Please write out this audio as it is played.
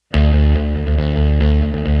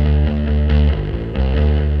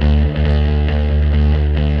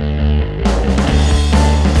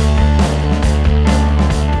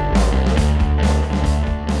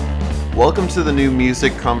to the new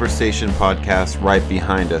Music Conversation podcast right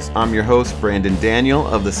behind us. I'm your host, Brandon Daniel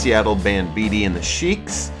of the Seattle band Beatty and the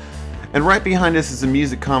Sheiks. And right behind us is a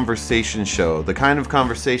music conversation show, the kind of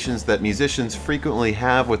conversations that musicians frequently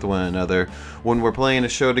have with one another when we're playing a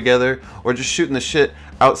show together or just shooting the shit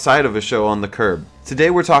outside of a show on the curb. Today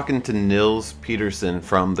we're talking to Nils Peterson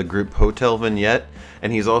from the group Hotel Vignette,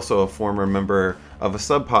 and he's also a former member of a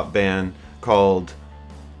sub-pop band called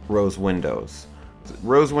Rose Windows.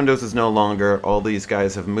 Rose Windows is no longer. All these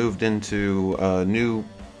guys have moved into new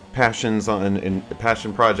passions and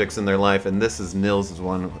passion projects in their life, and this is Nils'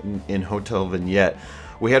 one in Hotel Vignette.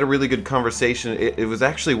 We had a really good conversation. It was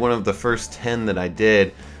actually one of the first 10 that I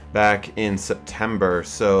did back in September,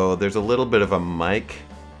 so there's a little bit of a mic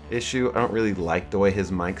issue. I don't really like the way his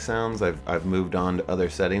mic sounds. I've moved on to other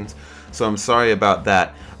settings, so I'm sorry about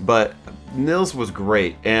that. But Nils was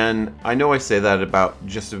great, and I know I say that about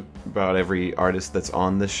just about every artist that's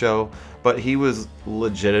on this show, but he was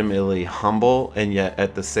legitimately humble and yet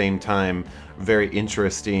at the same time very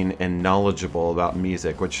interesting and knowledgeable about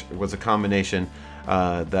music, which was a combination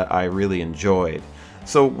that I really enjoyed.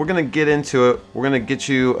 So we're going to get into it. We're going to get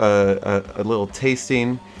you a little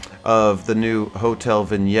tasting of the new Hotel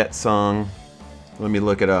Vignette song. Let me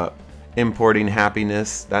look it up. Importing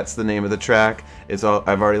Happiness, that's the name of the track. I've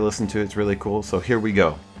already listened to it. It's really cool, so here we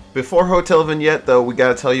go. Before Hotel Vignette, though, we got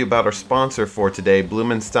to tell you about our sponsor for today,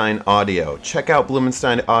 Blumenstein Audio. Check out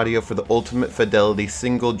Blumenstein Audio for the ultimate fidelity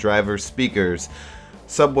single driver speakers,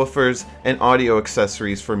 subwoofers, and audio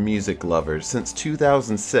accessories for music lovers. Since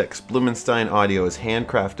 2006, Blumenstein Audio has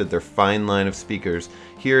handcrafted their fine line of speakers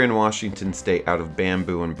here in Washington State out of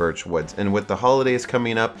bamboo and birch woods. And with the holidays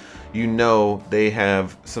coming up, you know they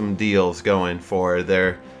have some deals going for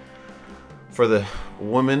the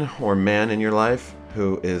woman or man in your life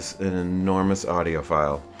who is an enormous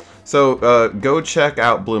audiophile. So go check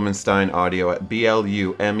out Blumenstein Audio at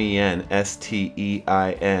BLUMENSTEIN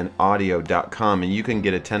audio.com, and you can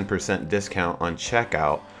get a 10% discount on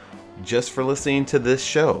checkout just for listening to this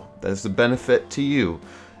show. That's the benefit to you.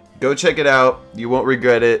 Go check it out. You won't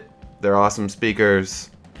regret it. They're awesome speakers.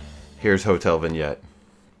 Here's Hotel Vignette.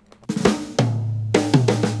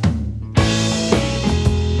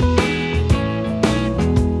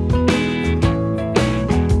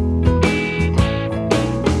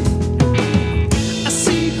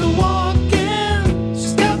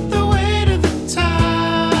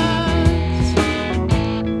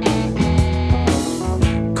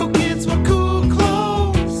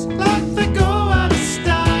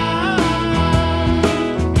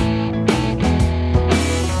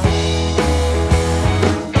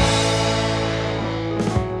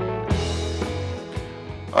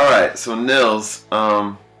 So Nils,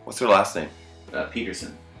 what's her last name?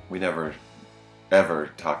 Peterson. We never, ever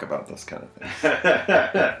talk about this kind of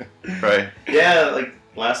thing. Right? Yeah, like,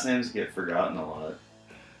 last names get forgotten a lot,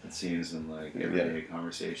 it seems, in, like, everyday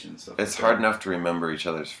conversations. It's hard enough to remember each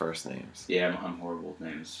other's first names. Yeah, I'm horrible with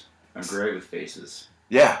names. I'm great with faces.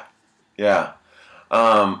 Yeah.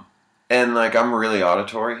 And, like, I'm really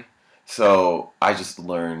auditory, so I just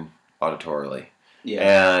learn auditorily.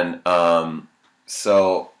 Yeah. And,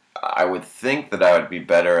 so I would think that I would be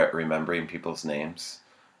better at remembering people's names,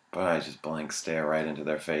 but I just blank stare right into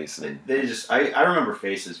their face. And I remember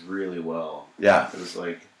faces really well. Yeah. It was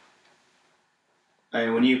like, I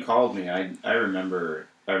mean, when you called me, I remembered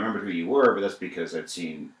who you were, but that's because I'd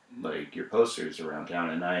seen, like, your posters around town,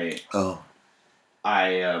 and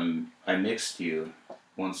I mixed you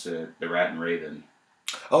once at the Rat and Raven.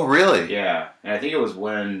 Oh, really? Yeah, and I think it was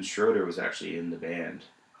when Schroeder was actually in the band.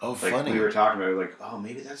 Oh, like, funny. We were talking about it, like, oh,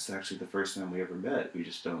 maybe that's actually the first time we ever met. We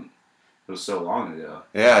just don't. It was so long ago.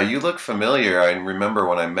 Yeah, you look familiar. I remember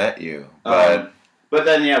when I met you. But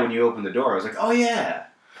then, yeah, when you opened the door, I was like, oh, yeah.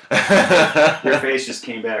 Your face just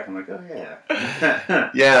came back. I'm like, oh, yeah.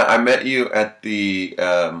 Yeah, I met you at the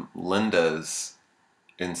Linda's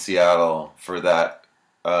in Seattle for that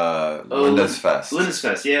Linda's Fest. Linda's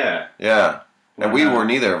Fest, yeah. Yeah. And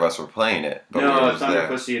neither of us were playing it. But no, Thunder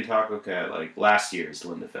Pussy and Taco Cat, like, last year's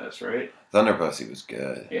Linda Fest, right? Thunder Pussy was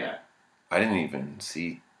good. Yeah. I didn't even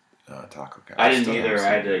see Taco Cat. I didn't either. I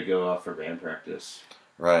had to go off for band practice.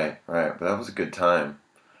 Right. But that was a good time.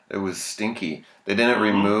 It was stinky. They didn't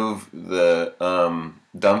remove the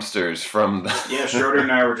dumpsters from the... Yeah, Schroeder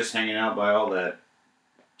and I were just hanging out by all that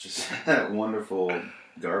just wonderful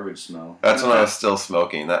garbage smell. That's when I was still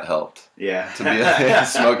smoking. That helped. Yeah. To be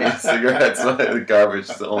smoking cigarettes, the garbage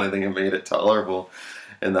is the only thing that made it tolerable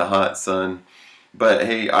in the hot sun. But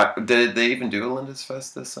hey, did they even do a Linda's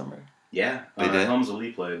Fest this summer? Yeah. They did? Helms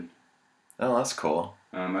Ali played. Oh, that's cool.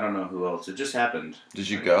 I don't know who else. It just happened. Did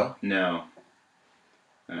you go? No.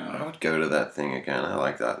 I would go to that thing again. I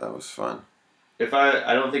like that. That was fun.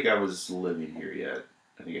 I don't think I was living here yet.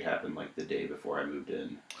 I think it happened like the day before I moved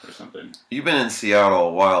in or something. You've been in Seattle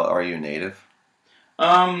a while. Are you native?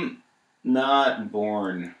 Not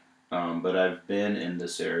born, but I've been in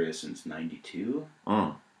this area since '92.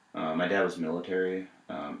 Mm. My dad was military,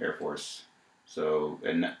 Air Force. So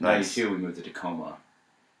in Nice. '92 we moved to Tacoma,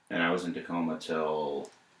 and I was in Tacoma till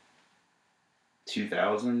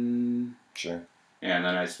 2000. Sure. And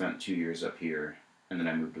then I spent 2 years up here, and then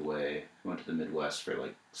I moved away. Went to the Midwest for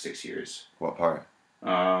like 6 years. What part?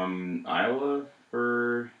 Iowa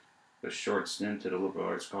for a short stint at a liberal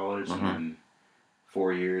arts college, Mm-hmm. and then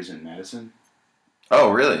 4 years in Madison.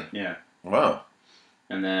 Oh, really? Yeah. Wow.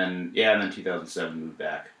 And then 2007 moved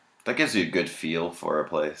back. That gives you a good feel for a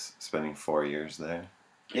place, spending 4 years there.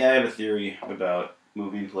 Yeah, I have a theory about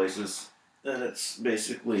moving places. That it's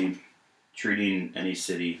basically treating any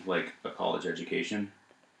city like a college education.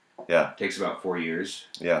 Yeah. It takes about 4 years.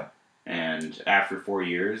 Yeah. And after 4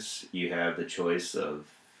 years, you have the choice of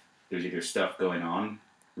there's either stuff going on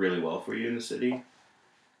really well for you in the city,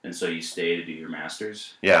 and so you stay to do your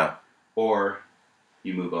master's, Yeah. or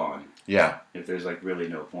you move on Yeah. if there's like really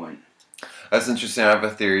no point. That's interesting. I have a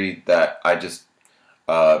theory that I just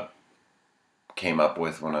came up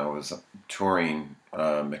with when I was touring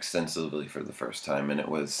extensively for the first time, and it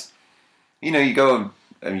was, you go,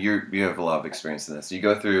 and you have a lot of experience in this. You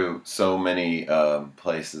go through so many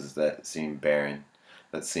places that seem barren,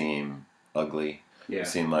 that seem ugly, Yeah.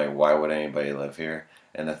 seem like, why would anybody live here?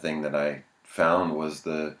 And the thing that I found was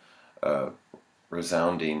the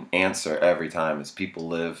resounding answer every time is people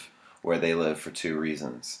live where they live for two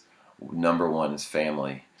reasons. Number one is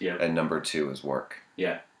family, Yeah. and number two is work.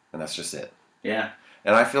 Yeah. And that's just it. Yeah.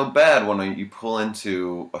 And I feel bad when you pull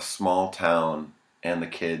into a small town and the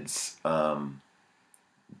kids that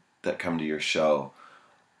come to your show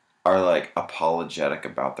are like apologetic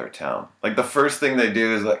about their town. Like the first thing they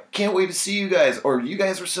do is like, can't wait to see you guys, or you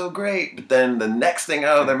guys were so great. But then the next thing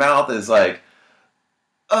out of their mouth is like,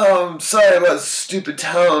 oh, I'm sorry about this stupid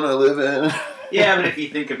town I live in. Yeah, but if you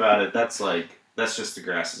think about it, that's just the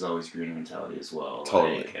grass is always greener mentality as well.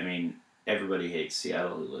 Totally. Like, I mean, everybody hates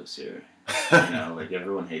Seattle who lives here. Like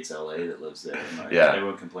everyone hates LA that lives there. And like, Yeah.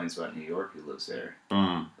 Everyone complains about New York who lives there.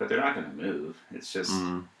 Mm. But they're not going to move. It's just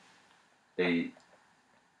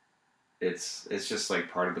it's just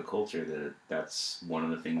like part of the culture that's one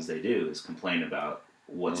of the things they do is complain about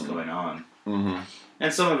what's going on. Mm-hmm.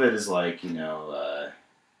 And some of it is like, a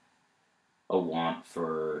want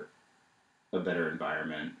for a better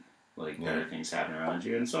environment, like better things happen around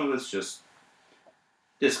you. And some of it's just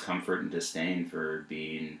discomfort and disdain for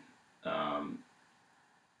being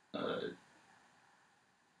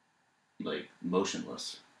like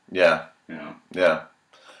motionless. Yeah. Yeah.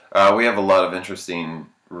 We have a lot of interesting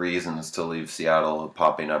reasons to leave Seattle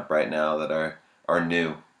popping up right now that are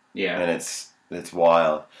new. Yeah. And it's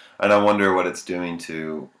wild. And I wonder what it's doing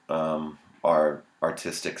to our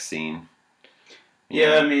artistic scene.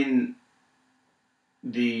 Yeah, I mean,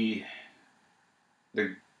 the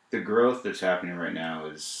growth that's happening right now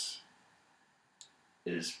is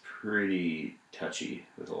pretty touchy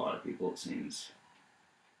with a lot of people, it seems.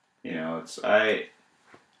 I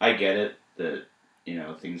get it that,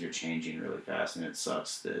 things are changing really fast, and it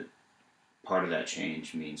sucks that part of that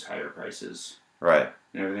change means higher prices. Right.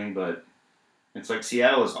 And everything, but it's like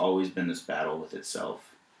Seattle has always been this battle with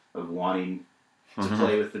itself of wanting to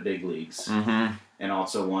play with the big leagues and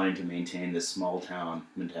also wanting to maintain this small town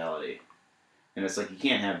mentality. And it's like you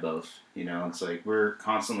can't have both, It's like we're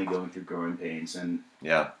constantly going through growing pains, and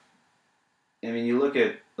yeah. I mean, you look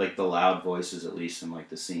at like the loud voices, at least in like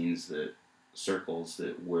the scenes circles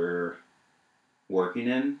that we're working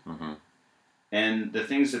in, and the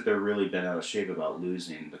things that they're really bent out of shape about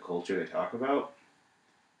losing, the culture they talk about,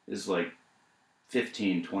 is like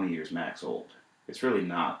 15, 20 years max old. It's really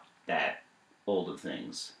not that old of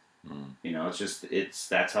things. It's just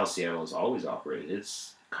that's how Seattle has always operated.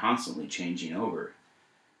 It's constantly changing over,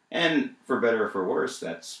 and for better or for worse,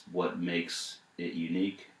 that's what makes it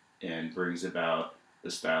unique and brings about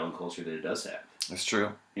the style and culture that it does have. That's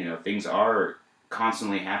true. Things are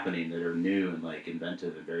constantly happening that are new and like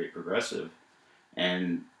inventive and very progressive,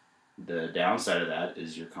 and the downside of that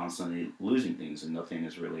is you're constantly losing things and nothing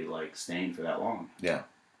is really like staying for that long. Yeah.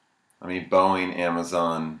 I mean, Boeing,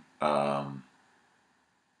 Amazon,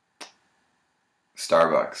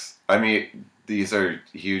 Starbucks. I mean, these are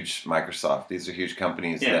huge. Microsoft. These are huge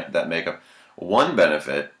companies that make up. One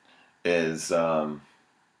benefit is like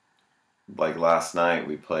last night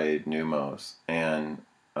we played Numos, and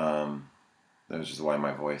that was just why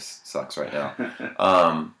my voice sucks right now.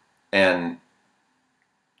 And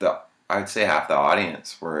I'd say half the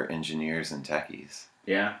audience were engineers and techies.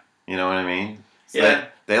 Yeah. You know what I mean? So Yeah.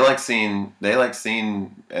 They like seeing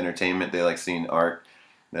entertainment. They like seeing art.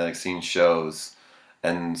 They like seeing shows,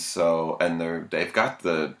 and they've got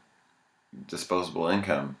the disposable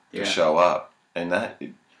income to show up, and that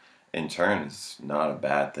in turn is not a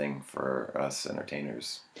bad thing for us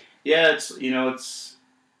entertainers. Yeah, it's you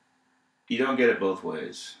don't get it both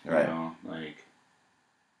ways. Right. Like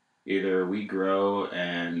either we grow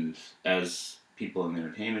and as people in the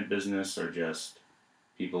entertainment business or just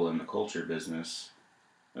people in the culture business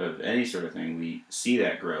of any sort of thing, we see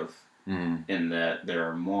that growth in that there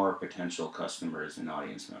are more potential customers and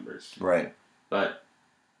audience members. Right. But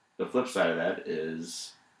the flip side of that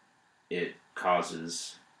is it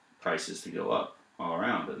causes prices to go up all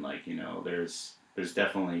around, and there's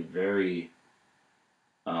definitely very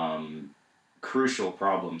crucial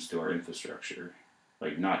problems to our infrastructure,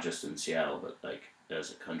 like not just in Seattle but like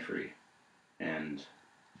as a country, and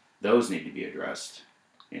those need to be addressed.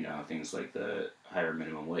 Things like the higher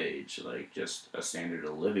minimum wage, like just a standard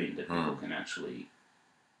of living that people can actually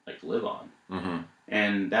like live on,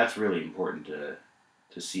 and that's really important to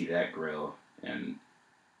see that grow. And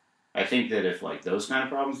I think that if like those kind of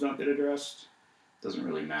problems don't get addressed, it doesn't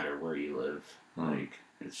really matter where you live. Like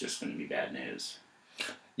it's just going to be bad news.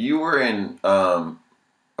 You were in a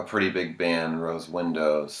pretty big band, Rose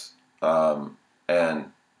Windows, but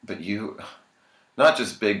you, not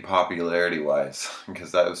just big popularity wise,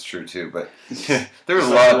 because that was true too, but there was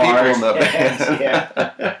a lot of people in that band.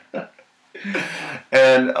 Yeah.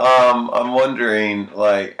 And I'm wondering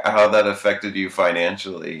like how that affected you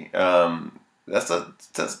financially. That's a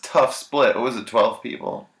tough split. What was it, 12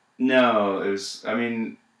 people? No, it was. I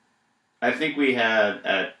mean, I think we had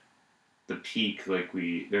at the peak, like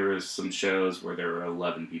there was some shows where there were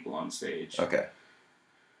 11 people on stage. Okay.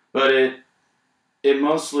 But it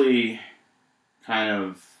mostly kind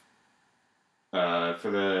of for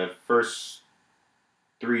the first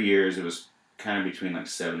 3 years it was kind of between like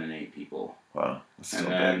 7 and 8 people. Wow. And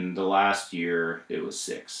then the last year it was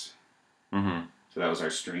 6. Mm-hmm. So that was our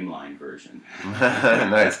streamlined version.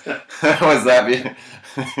 Nice. Was that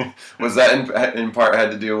in part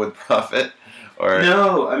had to do with profit, or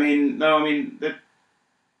No, I mean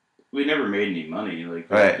we never made any money. Like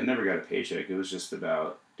we never got a paycheck. It was just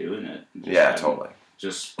about doing it. Totally.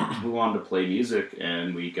 Just we wanted to play music,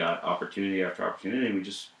 and we got opportunity after opportunity, and we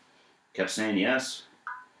just kept saying yes.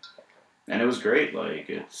 And it was great. Like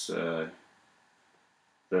it's the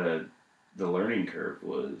learning curve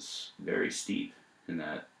was very steep in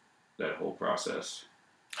that whole process.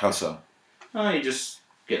 How so? You just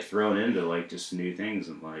get thrown into like just new things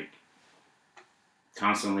and like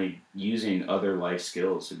constantly using other life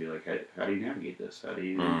skills to be like, how do you navigate this? How do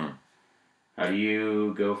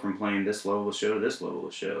you go from playing this level of show to this level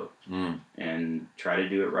of show and try to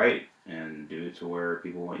do it right and do it to where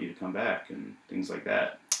people want you to come back and things like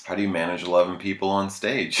that. How do you manage 11 people on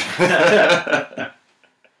stage?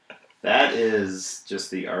 That is just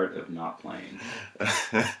the art of not playing.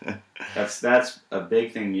 That's a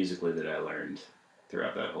big thing musically that I learned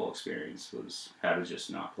throughout that whole experience was how to just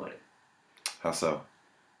not play. How so?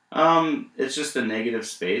 It's just a negative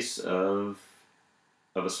space of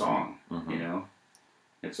a song,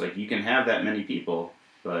 It's like you can have that many people,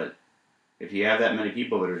 but if you have that many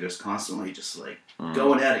people that are just constantly just like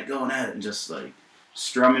going at it, and just like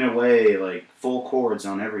strumming away like full chords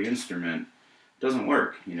on every instrument, it doesn't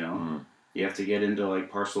work, You have to get into like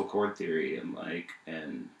partial chord theory and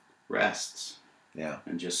rests. Yeah.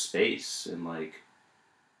 And just space and like,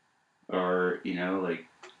 or, like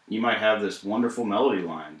you might have this wonderful melody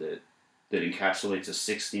line that encapsulates a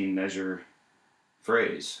 16 measure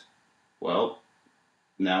phrase. Well,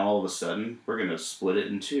 now all of a sudden we're going to split it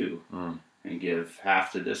in 2 and give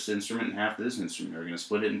half to this instrument and half to this instrument. We're going to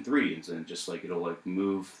split it in 3 and then just like it'll like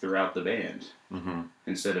move throughout the band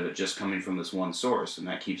instead of it just coming from this one source, and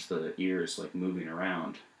that keeps the ears like moving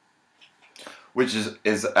around. Which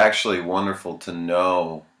is actually wonderful to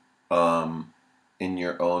know in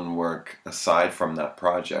your own work aside from that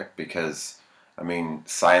project, because I mean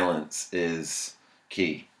silence is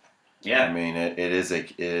key. Yeah. I mean it is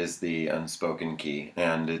the unspoken key,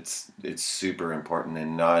 and it's super important,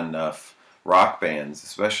 and not enough rock bands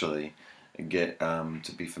especially get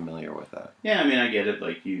to be familiar with that. Yeah, I mean I get it,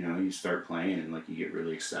 like you start playing and like you get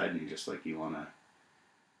really excited and just like you want to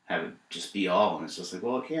have it just be all, and it's just like,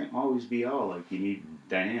 well, it can't always be all. Like you need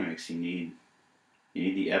dynamics, you need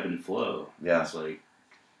the ebb and flow. Yeah. It's like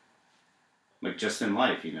just in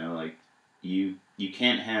life, like you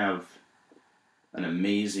can't have an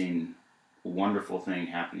amazing wonderful thing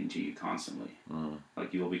happening to you constantly. Mm.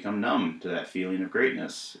 Like, you will become numb to that feeling of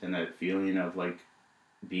greatness and that feeling of, like,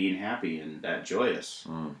 being happy and that joyous.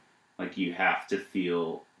 Mm. Like, you have to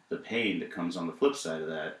feel the pain that comes on the flip side of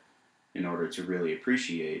that in order to really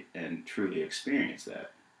appreciate and truly experience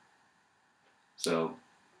that. So,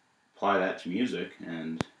 apply that to music,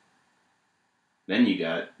 and then you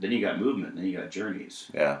got movement, then you got journeys.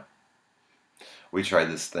 Yeah. We tried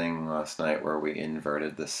this thing last night where we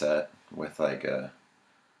inverted the set with like a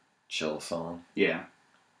chill song. Yeah.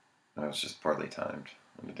 It was just poorly timed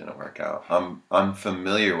and it didn't work out. I'm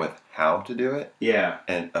familiar with how to do it. Yeah.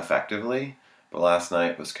 And effectively, but last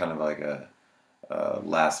night was kind of like a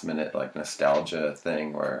last minute like nostalgia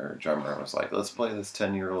thing where our drummer was like, let's play this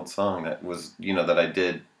 10-year-old song that was, that I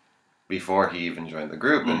did before he even joined the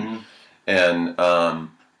group. And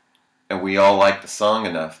we all liked the song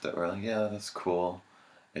enough that we're like, yeah, that's cool.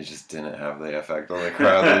 It just didn't have the effect on the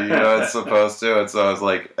crowd that it's supposed to. And so I was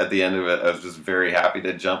like, at the end of it, I was just very happy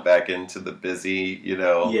to jump back into the busy,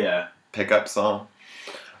 pickup song.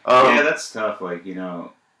 Yeah, that's tough. Like, I'm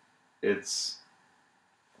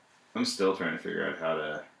still trying to figure out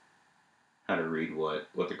how to read what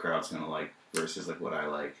the crowd's gonna like versus like what I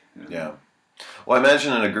like. Yeah. Well, I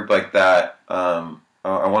imagine in a group like that, I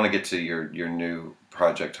want to get to your new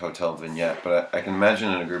project, Hotel Vignette, but I can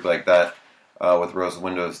imagine in a group like that, with Rose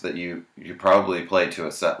Windows, that you probably play to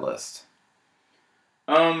a set list.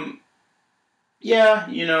 Yeah,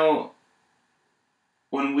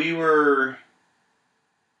 when we were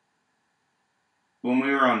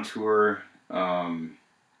on tour,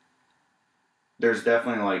 there's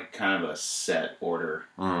definitely like kind of a set order.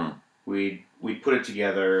 Mm. We'd put it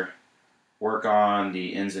together, work on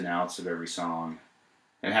the ins and outs of every song,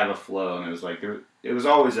 and have a flow. And it was like it was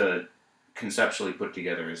always a conceptually put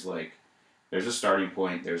together as like there's a starting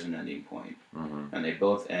point, there's an ending point, and they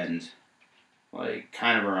both end like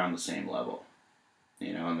kind of around the same level,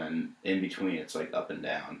 and then in between it's like up and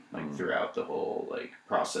down like throughout the whole like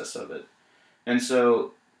process of it. And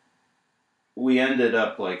so we ended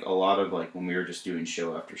up like a lot of like when we were just doing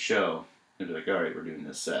show after show, it'd be like, all right, we're doing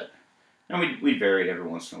this set. And we varied every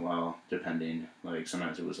once in a while, depending. Like,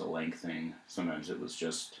 sometimes it was a length thing. Sometimes it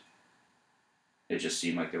just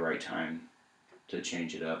seemed like the right time to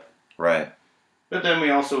change it up. Right. But then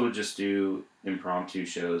we also would just do impromptu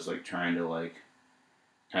shows, like, trying to, like,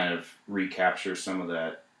 kind of recapture some of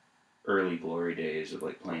that early glory days of,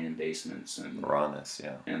 like, playing in basements and... rawness,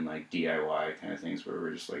 yeah. And, like, DIY kind of things where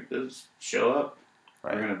we're just like, just show up.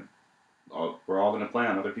 Right. We're all going to play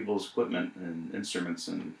on other people's equipment and instruments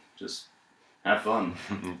and just... have fun.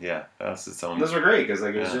 Yeah, that's its own. Those were great because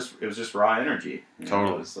like it was just raw energy.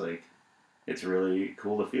 Totally. It's like it's really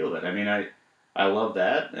cool to feel that. I mean, I love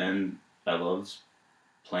that, and I love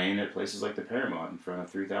playing at places like the Paramount in front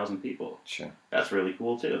of 3,000 people. Sure. That's really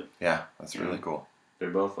cool too. Yeah, that's really cool.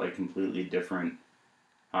 They're both like completely different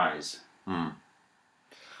highs.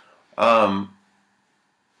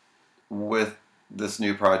 With this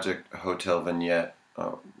new project, Hotel Vignette,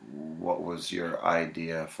 what was your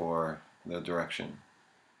idea for the direction?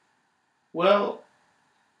 Well,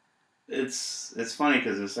 it's funny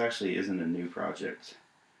because this actually isn't a new project.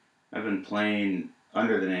 I've been playing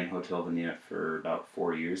under the name Hotel Vignette for about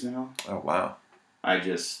 4 years now. Oh, wow. I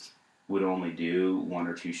just would only do 1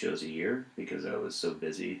 or 2 shows a year because I was so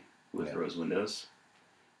busy with Rose Windows.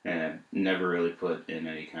 And I never really put in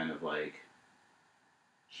any kind of like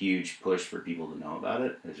huge push for people to know about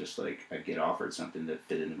it. It's just like I'd get offered something that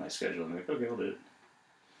fit into my schedule and I'm like, okay, I'll do it.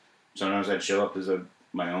 Sometimes I'd show up as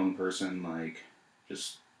my own person, like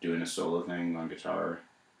just doing a solo thing on guitar.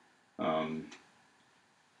 One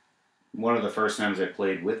of the first times I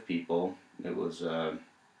played with people, it was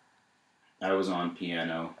I was on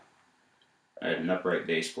piano. I had an upright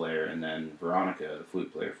bass player, and then Veronica, the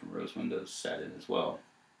flute player from Rose Windows, sat in as well.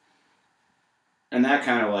 And that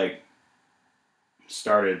kind of like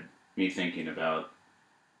started me thinking about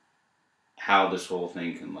how this whole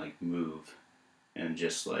thing can like move and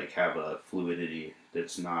just like have a fluidity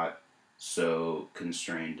that's not so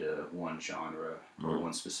constrained to one genre or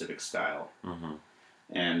one specific style.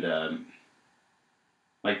 And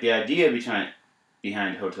like the idea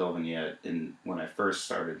behind Hotel Vignette, and when I first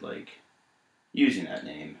started like using that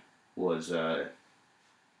name, was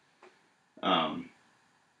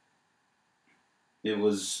it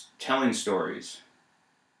was telling stories,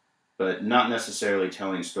 but not necessarily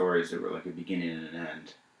telling stories that were like a beginning and an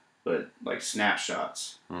end, but like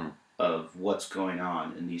snapshots of what's going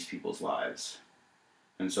on in these people's lives.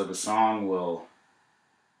 And so the song will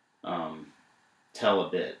tell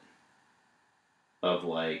a bit of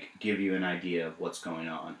like give you an idea of what's going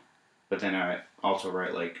on. But then I also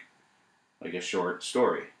write like like a short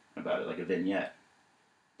story about it, like a vignette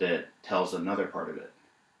that tells another part of it.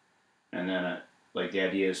 And then, like, the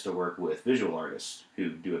idea is to work with visual artists who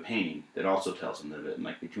do a painting that also tells them of it. And,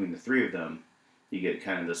 like, between the three of them, you get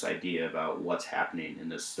kind of this idea about what's happening in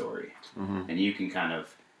this story. Mm-hmm. And you can kind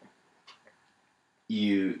of,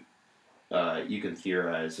 you can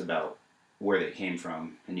theorize about where they came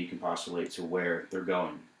from, and you can postulate to where they're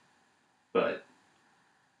going. But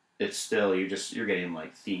it's still, you're getting,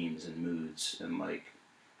 like, themes and moods and, like,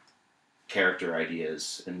 character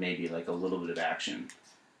ideas and maybe, like, a little bit of action.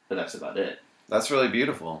 But that's about it. That's really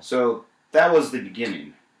beautiful. So that was the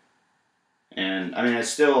beginning. And, I mean, I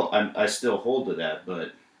still hold to that,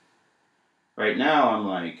 but right now I'm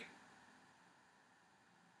like,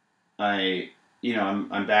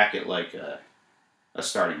 I'm back at, like, a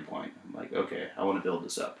starting point. I'm like, okay, I want to build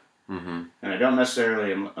this up. Mm-hmm. And I don't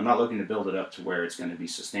necessarily, I'm not looking to build it up to where it's going to be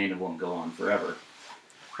sustainable and go on forever.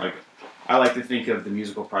 Like, I like to think of the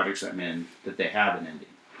musical projects I'm in, that they have an ending.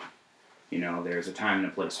 You know, there's a time and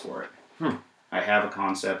a place for it. I have a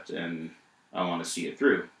concept and I want to see it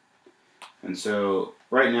through. And so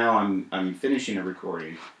right now I'm finishing a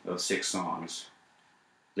recording of 6 songs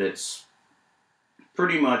that's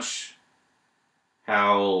pretty much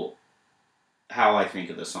how I think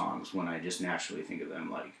of the songs when I just naturally think of them,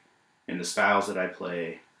 like in the styles that I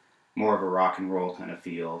play, more of a rock and roll kind of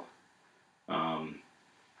feel. And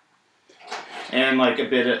like a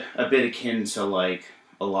bit akin to like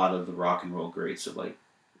a lot of the rock and roll greats of like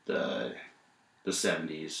the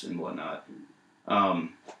 70s and whatnot.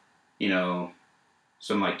 You know,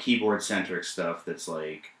 some like keyboard centric stuff that's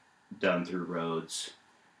like done through Rhodes.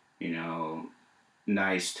 You know,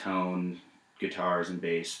 nice tone guitars and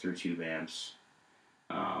bass through tube amps.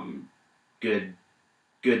 Good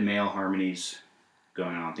male harmonies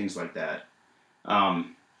going on, things like that.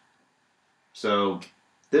 So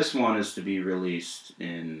this one is to be released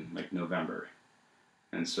in like November.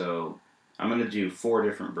 And so I'm going to do 4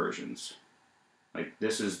 different versions. Like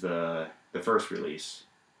this is the first release.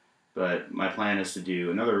 But my plan is to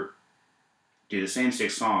do the same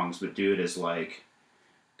 6 songs, but do it as like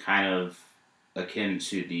kind of akin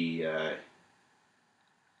to the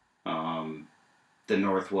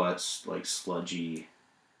Northwest, like sludgy,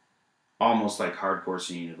 almost like hardcore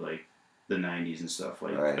scene of like the 90s and stuff.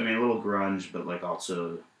 Like, right. I mean, a little grunge, but like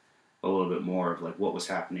also a little bit more of like what was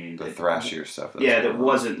happening. The thrashier stuff. That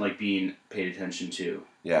wasn't like being paid attention to.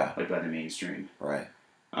 Yeah. Like by the mainstream. Right.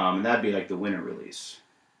 And that'd be like the winter release.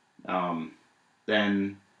 Then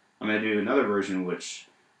I'm going to do another version, which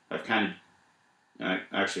I've kind of,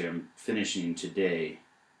 actually I'm finishing today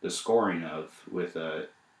the scoring of with a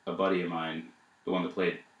buddy of mine, the one that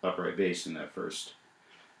played upright bass in that first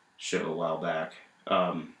show a while back.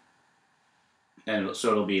 And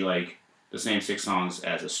so it'll be like the same 6 songs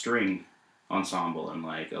as a string ensemble and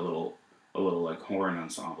like a little like horn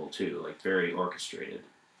ensemble too, like very orchestrated.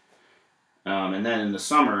 And then in the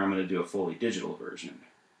summer I'm going to do a fully digital version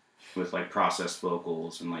with like processed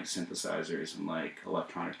vocals and like synthesizers and like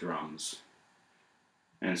electronic drums.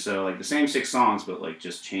 And so like the same 6 songs, but like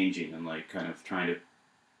just changing and like kind of trying to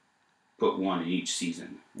put one in each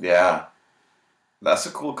season. Yeah. That's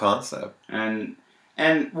a cool concept. And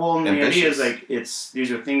the idea is like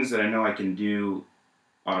these are things that I know I can do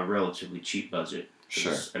on a relatively cheap budget.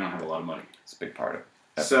 Sure. I don't have a lot of money. It's a big part of it.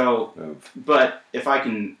 So, move. But if I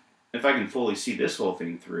can fully see this whole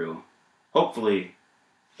thing through, hopefully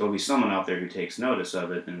there'll be someone out there who takes notice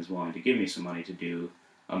of it and is willing to give me some money to do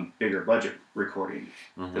a bigger budget recording.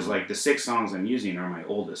 Because like the 6 songs I'm using are my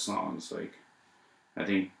oldest songs. Like I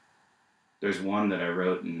think there's one that I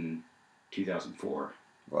wrote in 2004.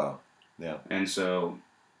 Wow. Yeah. And so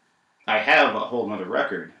I have a whole nother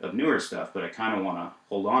record of newer stuff, but I kind of want to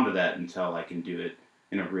hold on to that until I can do it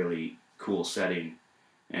in a really cool setting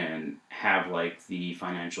and have like the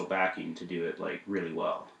financial backing to do it like really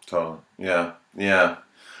well. Totally. Yeah. Yeah.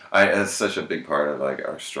 It's such a big part of like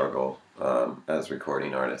our struggle as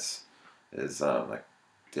recording artists is like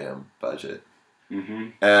damn budget. Mm-hmm.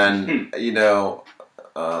 And you know,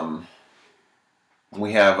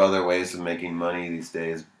 we have other ways of making money these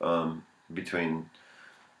days between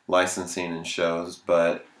licensing and shows,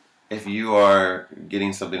 but if you are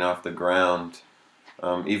getting something off the ground,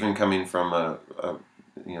 even coming from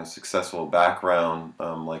a successful background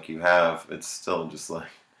like you have, it's still just like,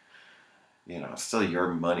 still your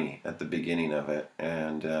money at the beginning of it,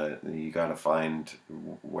 and you got to find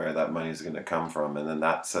where that money is going to come from, and then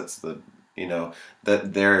that sets the,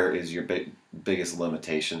 that there is your biggest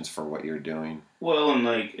limitations for what you're doing. Well,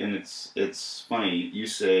 and it's funny you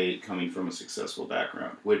say coming from a successful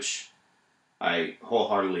background, which I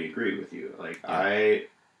wholeheartedly agree with you. Like yeah.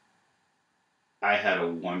 I had a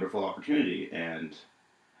wonderful opportunity. And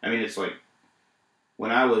I mean, it's like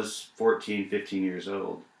when I was 14, 15 years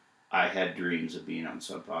old, I had dreams of being on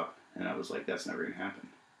Sub Pop, and I was like, that's never going to happen.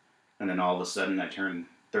 And then all of a sudden I turned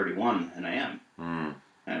 31 and I am. And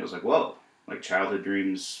it was like, whoa, like childhood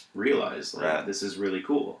dreams realized, like this is really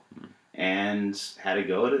cool. And had a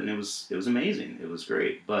go at it, and it was amazing. It was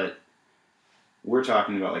great. But we're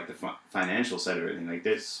talking about like the financial side of everything. Like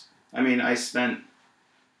this, I mean, I spent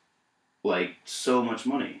like so much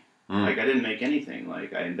money. Like I didn't make anything.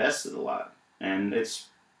 Like I invested a lot, and it's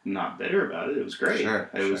not bitter about it. It was great.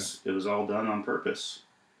 It was all done on purpose.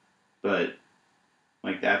 But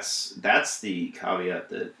like that's the caveat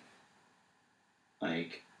that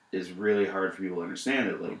like is really hard for people to understand,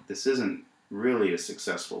 that like this isn't really a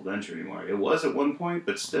successful venture anymore. It was at one point,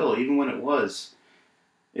 but still, even when it was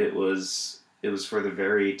for the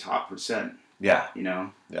very top percent. Yeah. You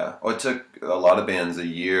know? Yeah. Well, it took a lot of bands a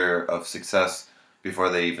year of success before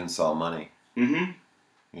they even saw money. Mm-hmm.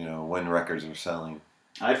 You know, when records were selling.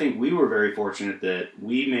 I think we were very fortunate that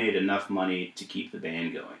we made enough money to keep the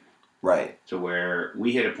band going. Right. To where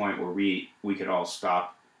we hit a point where we could all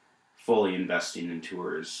stop fully investing in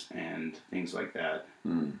tours and things like that.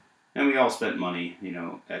 And we all spent money, you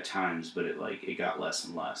know, at times, but it got less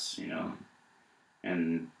and less, you know.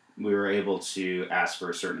 And we were able to ask for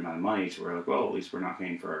a certain amount of money to where, like, well, at least we're not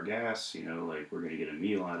paying for our gas, you know, like, we're going to get a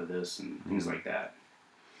meal out of this and things like that.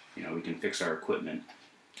 You know, we can fix our equipment.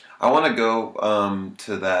 I want to go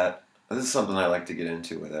to that. This is something I like to get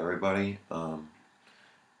into with everybody.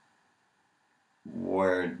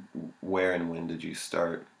 Where and when did you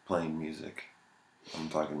start playing music? I'm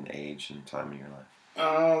talking age and time in your life.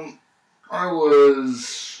 I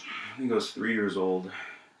think I was 3 years old.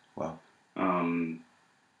 Wow.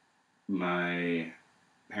 My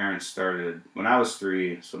parents started when I was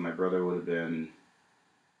 3, so my brother would have been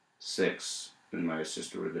 6 and my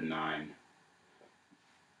sister would have been 9.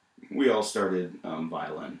 We all started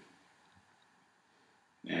violin.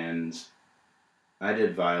 And I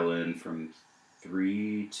did violin from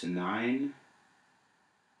 3 to 9.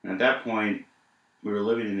 And at that point, we were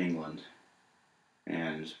living in England.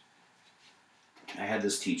 And I had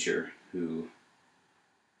this teacher who,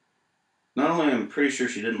 not only I'm pretty sure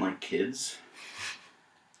she didn't like kids,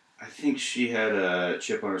 I think she had a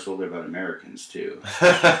chip on her shoulder about Americans too.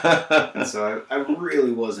 And so I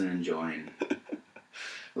really wasn't enjoying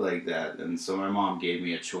like that. And so my mom gave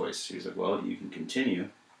me a choice. She was like, well, you can continue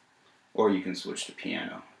or you can switch to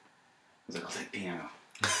piano. I was like, I'll take piano.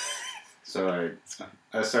 So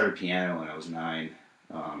I started piano when I was 9.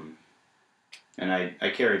 And I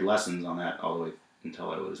carried lessons on that all the way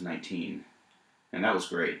until I was 19. And that was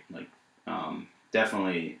great. Like,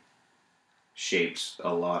 definitely shaped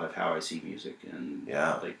a lot of how I see music. And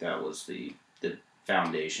like that was the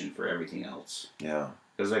foundation for everything else. Yeah.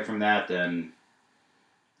 Because like from that then,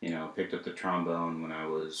 you know, picked up the trombone when I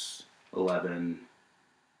was 11,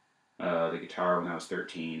 the guitar when I was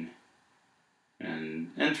 13,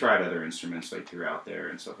 and tried other instruments like throughout there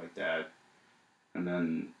and stuff like that. And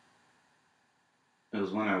then it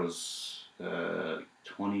was when I was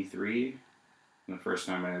 23, the first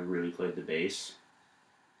time I really played the bass.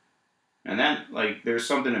 And that, like, there's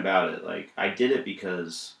something about it. Like, I did it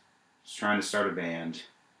because I was trying to start a band,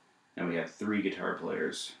 and we had 3 guitar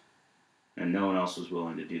players, and no one else was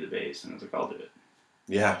willing to do the bass. And I was like, I'll do it.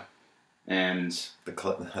 Yeah. And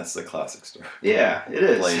that's the classic story. Yeah, it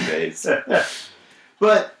is. Playing bass.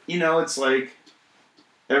 But, you know, it's like,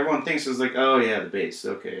 everyone thinks it's like, oh yeah, the bass.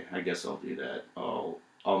 Okay, I guess I'll do that. I'll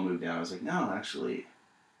move down. I was like, no, actually,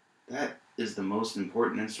 that is the most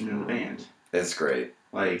important instrument in the band. It's great.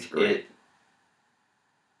 Like, it's great.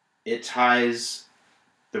 It ties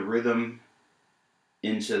the rhythm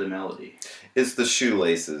into the melody. It's the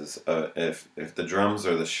shoelaces. If the drums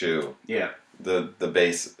are the shoe, yeah, the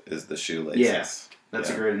bass is the shoelaces. Yeah,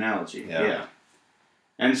 that's a great analogy. Yeah.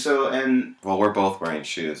 And well, we're both wearing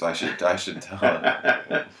shoes. I should tell.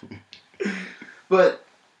 But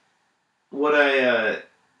what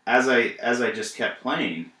as I just kept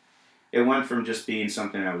playing, it went from just being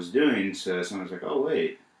something I was doing to something I was like, oh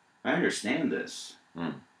wait, I understand this.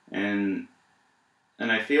 And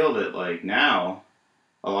I feel that like now,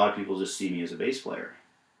 a lot of people just see me as a bass player,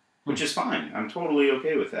 which is fine. I'm totally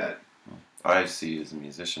okay with that. I see you as a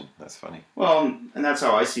musician. That's funny. Well, and that's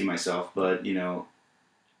how I see myself. But you know,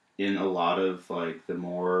 in a lot of like the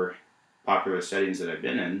more popular settings that I've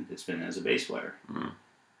been in, it's been as a bass player.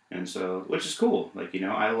 And so, which is cool. Like, you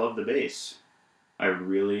know, I love the bass. I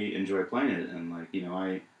really enjoy playing it, and like, you know,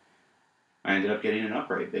 I ended up getting an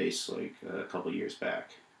upright bass like a couple years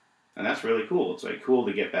back, and that's really cool. It's like cool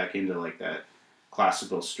to get back into like that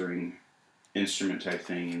classical string instrument type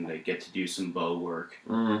thing, and they get to do some bow work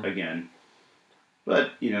Mm. again.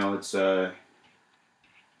 But it's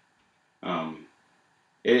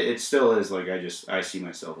it still is like I see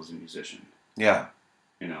myself as a musician. Yeah.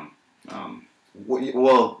 You know.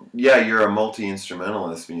 Well, yeah, you're a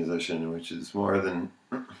multi-instrumentalist musician, which is more than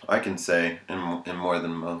I can say, and more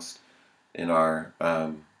than most in our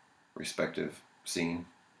respective scene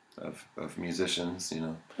of musicians.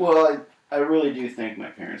 Well, I really do thank my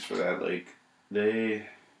parents for that. Like they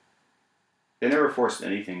never forced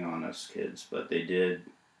anything on us kids, but they did.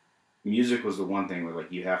 Music was the one thing where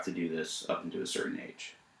like you have to do this up until a certain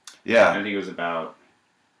age. Yeah. I think it was about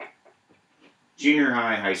junior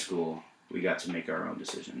high school. We got to make our own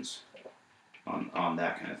decisions on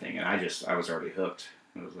that kind of thing, and I was already hooked.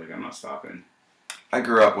 I was like, I'm not stopping. I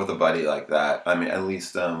grew up with a buddy like that. I mean, at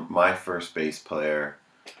least my first bass player,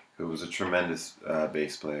 who was a tremendous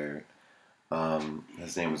bass player,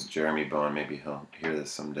 his name was Jeremy Bowen. Maybe he'll hear this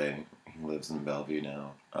someday. He lives in Bellevue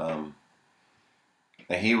now. And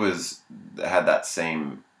he had that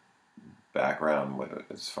same background with it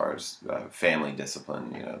as far as family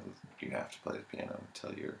discipline. You have to play the piano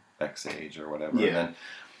until you're X age or whatever. Yeah. And then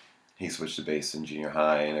he switched to bass in junior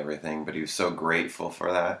high and everything, but he was so grateful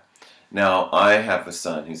for that. Now, I have a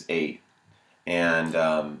son who's 8,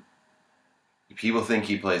 and people think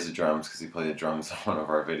he plays the drums because he played the drums on one of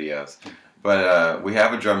our videos. But we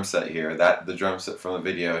have a drum set here, the drum set from the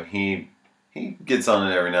video, and he gets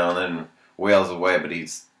on it every now and then and wails away, but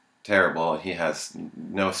he's terrible. He has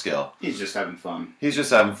no skill. He's just having fun.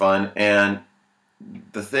 And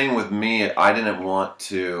the thing with me, I didn't want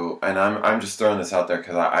to, and I'm just throwing this out there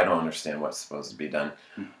because I don't understand what's supposed to be done.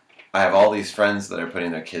 I have all these friends that are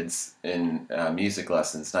putting their kids in music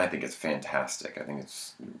lessons, and I think it's fantastic. I think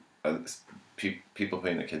it's people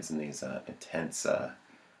putting their kids in these intense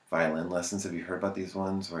violin lessons. Have you heard about these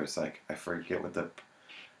ones where it's like, I forget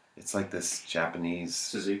it's like this Japanese...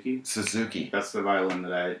 Suzuki. That's the violin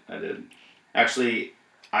that I did. Actually,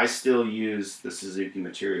 I still use the Suzuki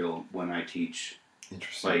material when I teach,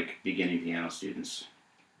 like, beginning piano students.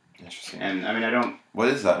 Interesting. And, I mean, I don't... What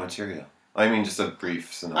is that material? I mean, just a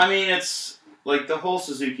brief synopsis. I mean, it's, like, the whole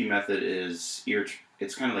Suzuki method is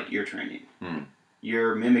it's kind of like ear training.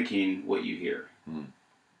 You're mimicking what you hear.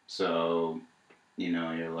 So,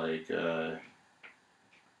 you're like,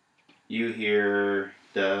 you hear...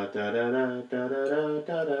 da da da da da da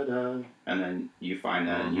da da da, and then you find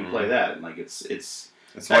that and you play that, and like it's that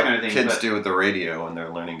what kind of thing. Kids do with the radio when they're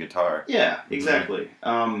learning guitar. Yeah, exactly.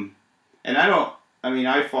 And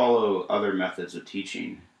I follow other methods of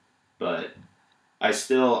teaching, but I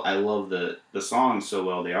love the songs so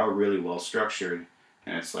well. They are really well structured,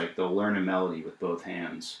 and it's like they'll learn a melody with both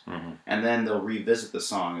hands, and then they'll revisit the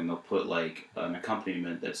song and they'll put like an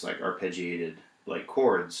accompaniment that's like arpeggiated, like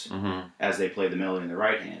chords as they play the melody in the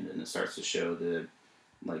right hand, and it starts to show the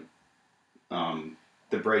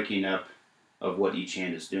breaking up of what each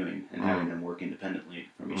hand is doing and having them work independently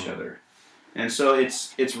from each other. And so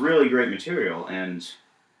it's really great material, and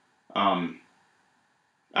also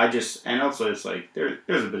it's like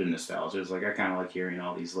there's a bit of nostalgia. It's like I kind of like hearing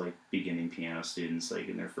all these like beginning piano students like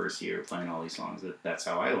in their first year playing all these songs. That's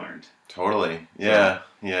how I learned. Totally. Yeah.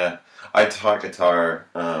 I taught guitar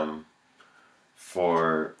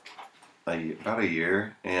for about a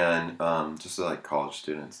year, and just to like college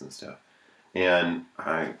students and stuff, and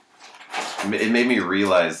it made me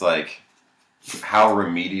realize like how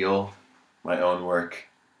remedial my own work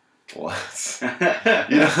was.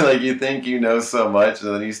 Like you think you know so much,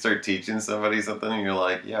 and then you start teaching somebody something, and you're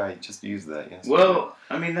like, yeah, I just used that yesterday. Well,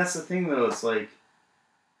 I mean, that's the thing though. It's like,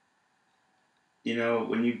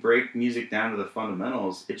 when you break music down to the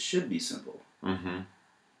fundamentals, it should be simple.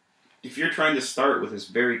 If you're trying to start with this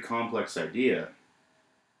very complex idea,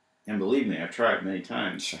 and believe me, I've tried many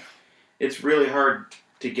times, Sure. It's really hard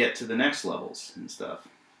to get to the next levels and stuff.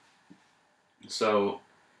 So,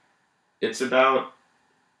 it's about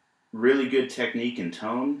really good technique and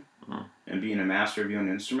tone, and being a master of your own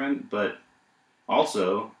instrument, but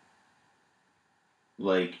also,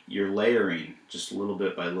 like, you're layering just little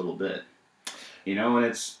bit by little bit. And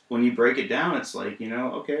it's, when you break it down, it's like,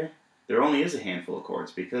 okay, there only is a handful of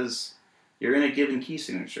chords because you're in a given key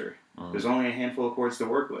signature. There's only a handful of chords to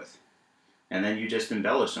work with. And then you just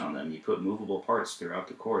embellish on them. You put movable parts throughout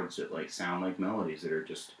the chords that like sound like melodies that are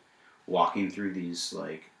just walking through these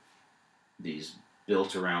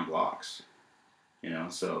built around blocks.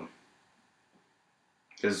 So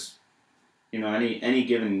because any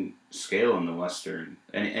given scale in the Western,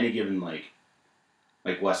 any given like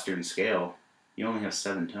Western scale, you only have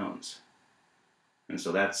 7 tones. And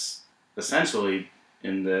so that's essentially,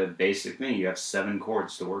 in the basic thing, you have 7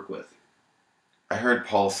 chords to work with. I heard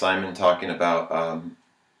Paul Simon talking about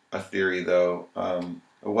a theory, though.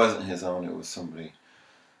 It wasn't his own, it was somebody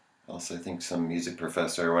else, I think some music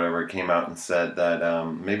professor or whatever, came out and said that,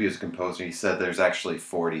 maybe it was a composer, he said there's actually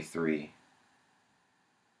 43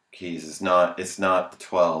 keys. It's not the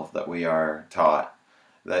 12 that we are taught.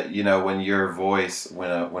 That, when your voice,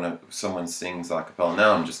 when someone sings a cappella,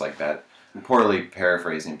 now I'm just like that, poorly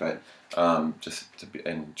paraphrasing, but just to be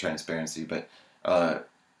in transparency, but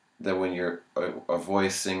that when a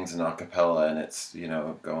voice sings an a cappella and it's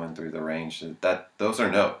going through the range, that those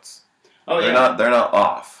are notes. Oh they're yeah, they're not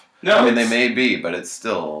off. No, I mean they may be, but it's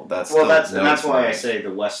still that's why I say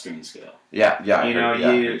the Western scale. Yeah, I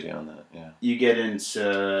heard you on that. Yeah, you get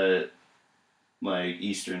into like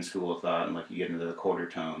Eastern school of thought, and like you get into the quarter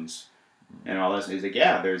tones and all this. And he's like,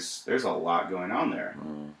 yeah, there's a lot going on there,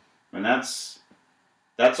 and that's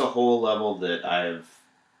a whole level that I've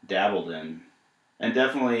dabbled in. And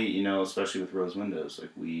definitely, especially with Rose Windows,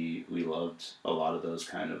 like we loved a lot of those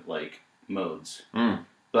kind of like modes.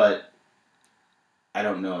 But I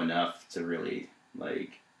don't know enough to really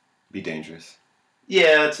like be dangerous.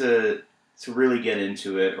 Yeah, to really get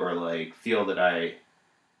into it or like feel that I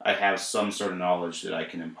have some sort of knowledge that I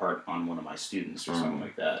can impart on one of my students or something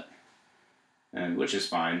like that. And which is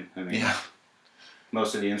fine. I mean,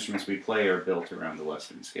 most of the instruments we play are built around the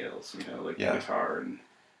Western scales, like the guitar, and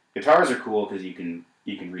guitars are cool because you can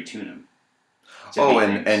retune them.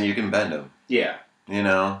 And you can bend them. Yeah.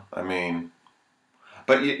 I mean,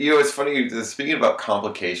 but it's funny, speaking about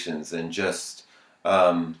complications and just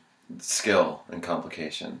skill and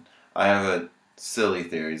complication. I have a silly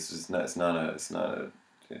theory. It's not a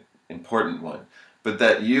important one, but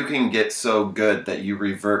that you can get so good that you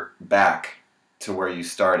revert back to where you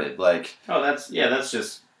started. Like, that's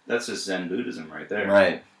just Zen Buddhism right there.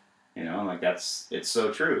 Right. Like it's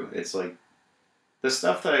so true. It's like the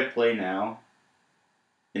stuff that I play now,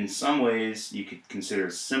 in some ways you could consider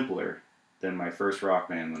simpler than my first rock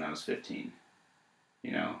band when I was 15.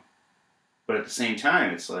 But at the same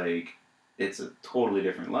time, it's like it's a totally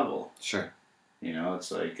different level. Sure.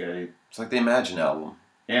 It's like it's like the Imagine album.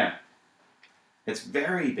 Yeah. It's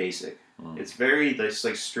very basic. It's very just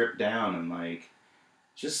like stripped down and like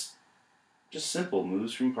just simple,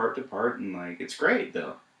 moves from part to part, and like it's great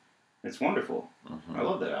though. It's wonderful. I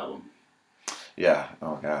love that album. Yeah.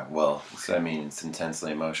 Oh god. Well, it's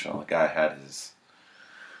intensely emotional. The guy had his.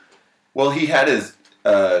 Well, he had his.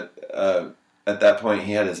 At that point,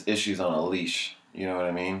 he had his issues on a leash. You know what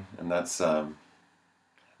I mean? And that's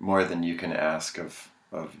more than you can ask of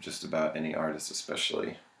just about any artist,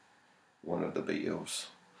 especially one of the Beatles.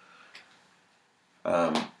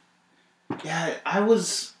 Yeah, I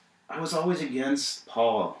was always against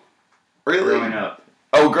Paul. Really? Growing up.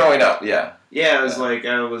 Oh, growing up, yeah. Yeah, it was like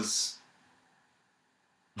I was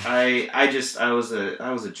a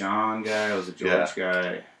John guy, I was a George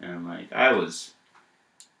guy, and like I was.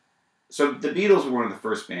 So the Beatles were one of the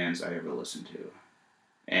first bands I ever listened to,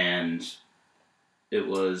 and it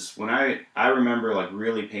was when I remember like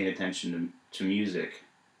really paying attention to music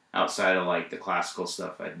outside of like the classical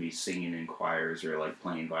stuff I'd be singing in choirs or like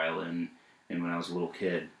playing violin, and when I was a little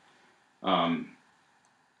kid.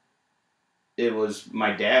 It was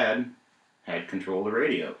my dad had control of the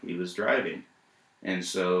radio. He was driving. And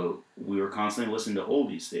so we were constantly listening to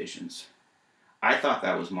oldies stations. I thought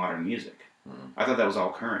that was modern music. I thought that was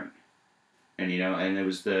all current. And and it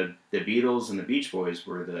was the Beatles and the Beach Boys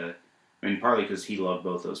were partly because he loved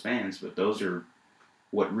both those bands, but those are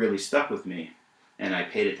what really stuck with me and I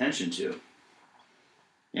paid attention to.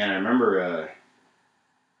 And I remember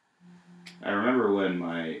when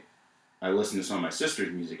I listened to some of my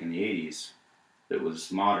sister's music in the 80s that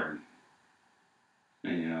was modern.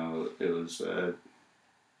 And, it was,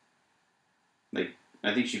 like,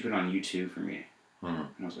 I think she put on U2 for me. And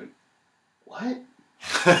I was like, what?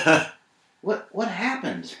 What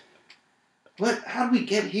happened? How did we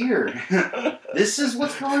get here? This is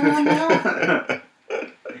what's going on now?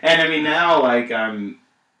 And I mean, now, like,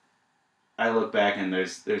 I look back and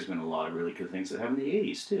there's been a lot of really good things that happened in the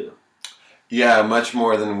 80s, too. Yeah, much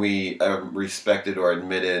more than we respected or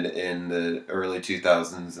admitted in the early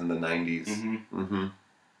 2000s and the 90s.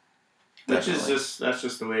 Which is that's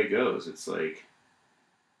just the way it goes. It's like,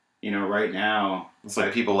 right now... It's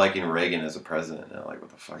like people liking Reagan as a president. They're like, what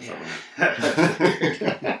the fuck's up with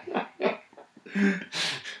it?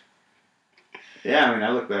 Yeah, I mean,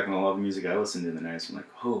 I look back on a lot of music I listened to in the 90s, I'm like,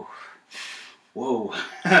 whoa.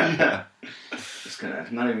 Yeah.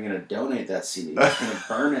 I'm not even gonna donate that CD. I'm just gonna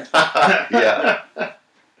burn it. Yeah.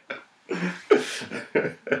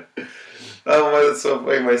 Oh, well, it's so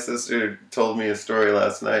funny. My sister told me a story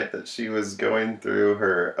last night that she was going through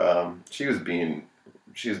her. She was being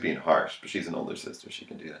harsh, but she's an older sister. She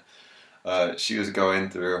can do that. She was going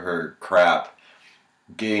through her crap,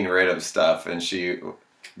 getting rid of stuff, and she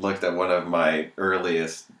looked at one of my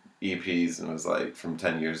earliest EPs and was like, from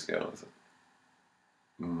 10 years ago, and was like,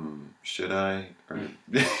 should I? Or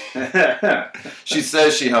she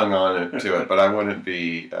says she hung on to it, but I wouldn't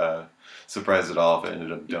be surprised at all if it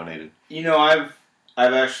ended up donated. You know, I've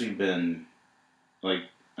actually been, like,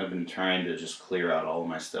 I've been trying to just clear out all of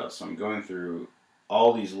my stuff, so I'm going through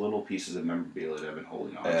all these little pieces of memorabilia that I've been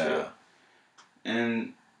holding on to.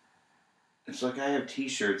 And it's like I have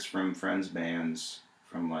T-shirts from friends' bands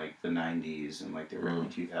from like the 90s and like the early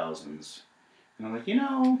 2000s. And I'm like,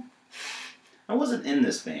 I wasn't in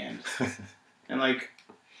this band. And like,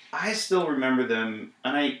 I still remember them.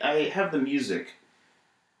 And I have the music.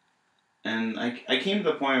 And I came to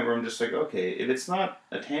the point where I'm just like, okay, if it's not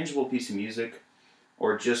a tangible piece of music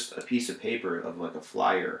or just a piece of paper of like a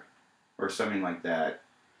flyer or something like that,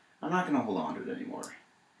 I'm not going to hold on to it anymore.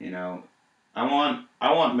 I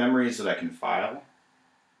want memories that I can file,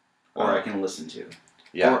 or I can listen to.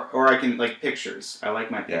 Yeah. Or I can, like, pictures. I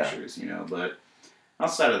like my pictures, but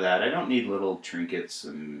outside of that, I don't need little trinkets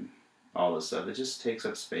and all this stuff. It just takes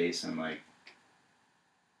up space, and, like,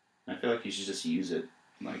 I feel like you should just use it.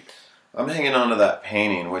 Like, I'm hanging on to that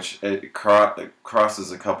painting, which it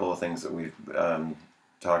crosses a couple of things that we've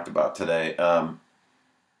talked about today.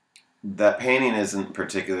 That painting isn't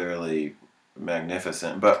particularly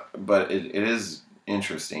magnificent, but it is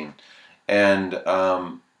interesting, and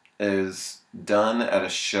is done at a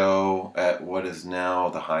show at what is now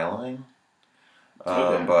the Highline.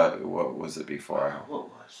 Okay. But what was it before? What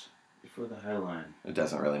was before the Highline? It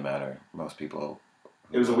doesn't really matter. Most people.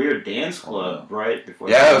 It was a weird dance club, right? Before.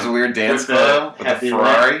 Yeah, it was a weird dance club with the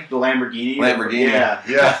Ferrari, the Lamborghini.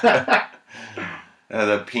 Yeah.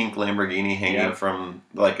 The pink Lamborghini hanging from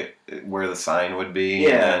like where the sign would be,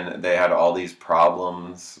 and they had all these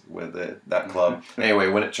problems with it. That club. Anyway,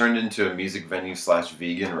 when it turned into a music venue /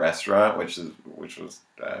 vegan restaurant, which was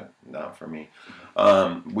not for me,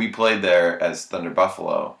 we played there as Thunder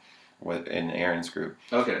Buffalo in Aaron's group.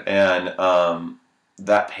 Okay. And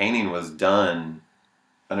that painting was done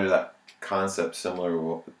under that concept,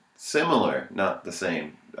 similar, not the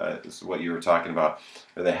same. Is what you were talking about,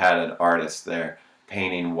 where they had an artist there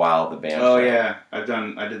painting while the band. Oh yeah, I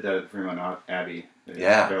did that at Fremont Abbey.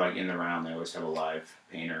 They're like in the round. They always have a live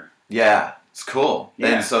painter. Yeah, it's cool. Yeah.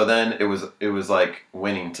 And so then it was like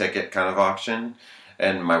winning ticket kind of auction,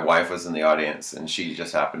 and my wife was in the audience, and she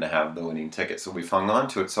just happened to have the winning ticket, so we hung on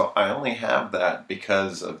to it. So I only have that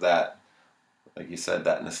because of that, like you said,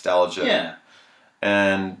 that nostalgia. Yeah.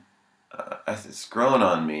 And it's grown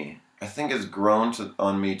on me. I think it's grown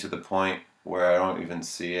on me to the point where I don't even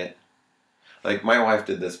see it. Like, my wife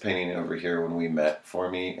did this painting over here when we met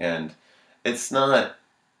for me, and it's not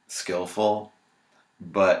skillful,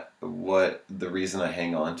 but the reason I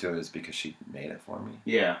hang on to it is because she made it for me.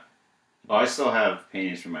 Yeah. Well, I still have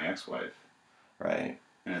paintings from my ex-wife. Right.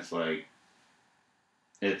 And it's like,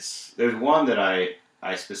 there's one that I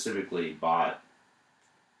specifically bought,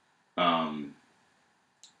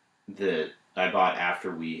 that I bought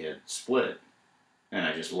after we had split, and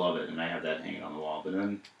I just love it, and I have that hanging on the wall. But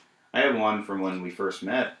then I have one from when we first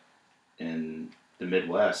met in the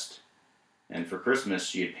Midwest, and for Christmas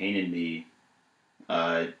she had painted me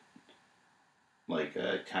like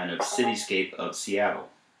a kind of cityscape of Seattle.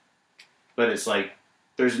 But it's like,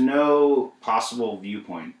 there's no possible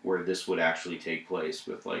viewpoint where this would actually take place,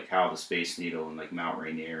 with like how the Space Needle and like Mount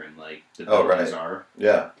Rainier and like the buildings are.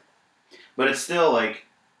 Yeah. But it's still like,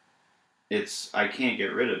 I can't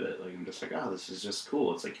get rid of it. Like, I'm just like, oh, this is just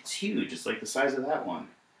cool. It's like, it's huge. It's like the size of that one.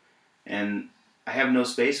 And I have no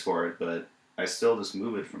space for it, but I still just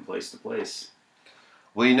move it from place to place.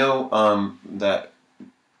 Well, that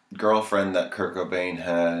girlfriend that Kurt Cobain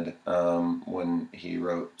had when he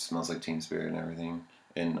wrote Smells Like Teen Spirit and everything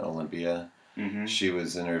in Olympia, she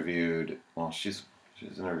was interviewed. Well, she's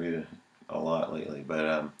interviewed a lot lately,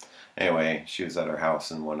 but anyway, she was at her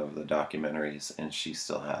house in one of the documentaries, and she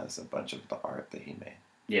still has a bunch of the art that he made.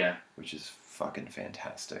 Yeah. Which is fucking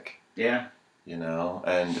fantastic. Yeah.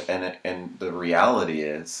 And the reality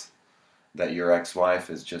is that your ex-wife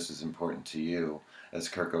is just as important to you as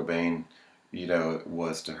Kurt Cobain,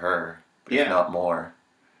 was to her, if not more.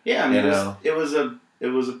 Yeah, I mean,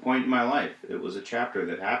 it was a point in my life. It was a chapter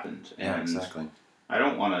that happened. And yeah, exactly. I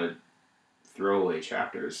don't want to throw away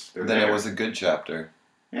chapters. It was a good chapter.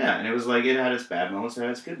 Yeah, and it was like, it had its bad moments, it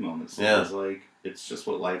had its good moments. Yeah. It was like, it's just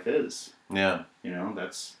what life is. Yeah.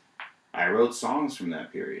 That's I wrote songs from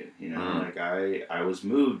that period. You know, like I was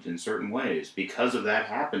moved in certain ways because of that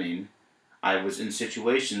happening. I was in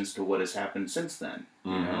situations to what has happened since then.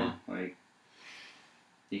 You know, like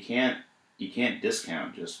you can't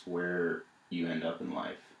discount just where you end up in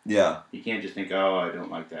life. Yeah. You can't just think, oh, I don't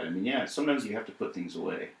like that. I mean, yeah, sometimes you have to put things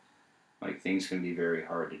away. Like things can be very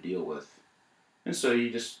hard to deal with, and so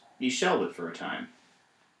you shelve it for a time.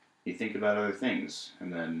 You think about other things,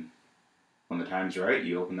 and then when the time's right,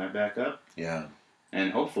 you open that back up. Yeah.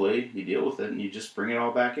 And hopefully you deal with it and you just bring it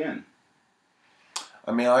all back in.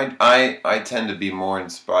 I mean, I tend to be more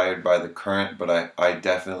inspired by the current, but I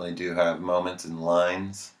definitely do have moments and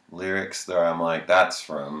lines, lyrics that I'm like, that's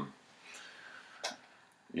from,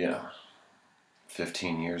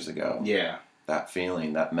 15 years ago. Yeah. That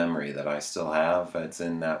feeling, that memory that I still have, it's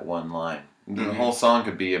in that one line. The whole song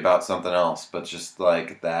could be about something else, but just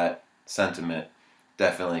like that sentiment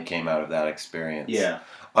definitely came out of that experience. Yeah.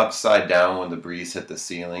 Upside Down When the Breeze Hit the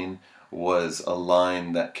Ceiling was a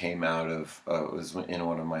line that came out of, it was in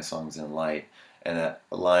one of my songs in Light, and that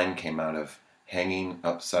line came out of hanging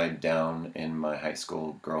upside down in my high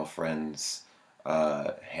school girlfriend's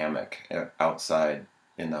hammock outside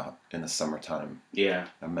in the summertime. Yeah.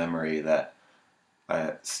 A memory that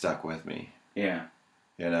stuck with me. Yeah.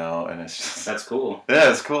 And it's just... That's cool.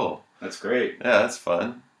 Yeah, it's cool. That's great. Yeah, that's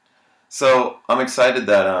fun. So, I'm excited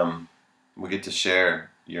that we get to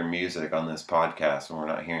share your music on this podcast, and we're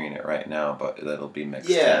not hearing it right now, but it'll be mixed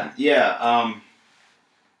in. Yeah.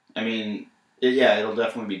 I mean, it'll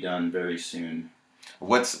definitely be done very soon.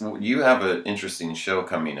 You have an interesting show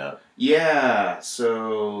coming up. Yeah,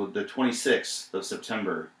 so the 26th of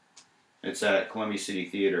September, it's at Columbia City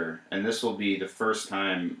Theater, and this will be the first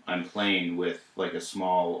time I'm playing with like a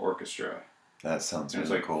small orchestra. That sounds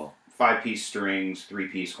really cool. 5-piece strings,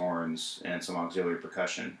 3-piece horns, and some auxiliary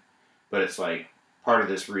percussion. But it's like part of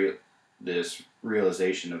this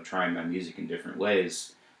realization of trying my music in different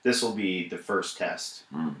ways. This will be the first test.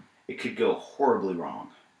 It could go horribly wrong,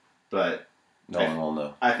 but no one will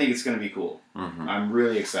know. I think it's going to be cool. Mm-hmm. I'm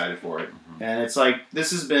really excited for it. And it's like,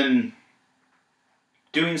 this has been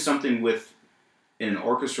doing something in an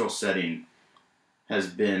orchestral setting has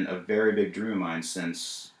been a very big dream of mine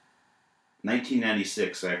since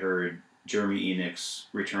 1996. I heard Jeremy Enig's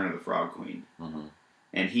Return of the Frog Queen.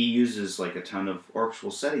 And he uses like a ton of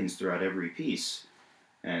orchestral settings throughout every piece.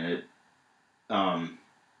 And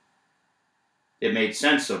it made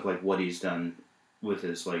sense of like what he's done with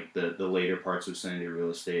his like the later parts of Sanity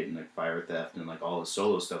Real Estate and like Fire Theft and like all his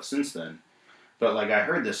solo stuff since then. But like I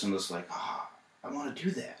heard this and was like, I want to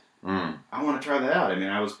do that. I want to try that out. I mean,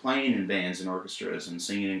 I was playing in bands and orchestras and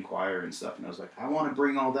singing in choir and stuff, and I was like, I want to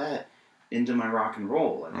bring all that into my rock and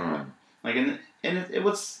roll. And it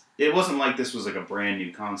wasn't like this was like a brand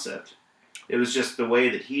new concept. It was just the way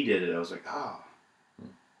that he did it. I was like,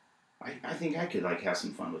 I think I could like have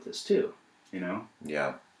some fun with this too.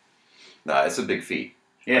 Yeah. Nah, it's a big feat.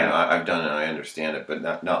 Yeah. I've done it, I understand it, but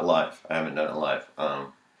not live. I haven't done it live.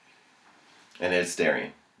 And it's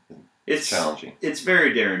daring. It's challenging. It's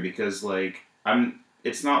very daring because like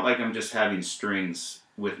it's not like I'm just having strings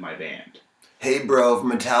with my band. Hey bro, if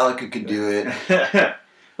Metallica could do it.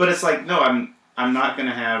 But it's like, no, I'm not going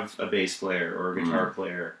to have a bass player or a guitar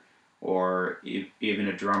player or even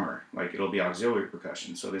a drummer. Like, it'll be auxiliary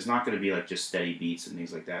percussion. So there's not going to be like just steady beats and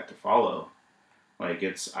things like that to follow. Like,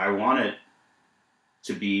 I want it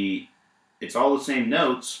to be, it's all the same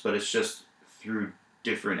notes, but it's just through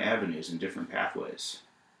different avenues and different pathways.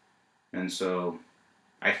 And so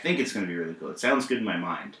I think it's going to be really cool. It sounds good in my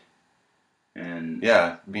mind. And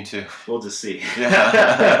yeah, me too. We'll just see.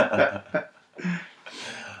 Yeah.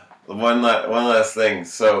 One last thing.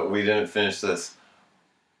 So we didn't finish this.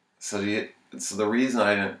 So the reason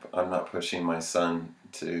I'm not pushing my son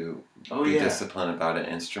to be disciplined about an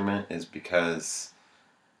instrument is because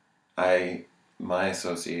my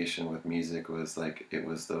association with music was like it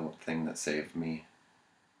was the thing that saved me,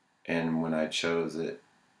 and when I chose it,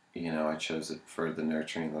 I chose it for the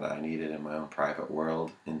nurturing that I needed in my own private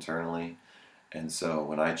world internally, and so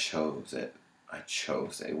when I chose it.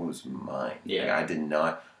 It was mine. Yeah.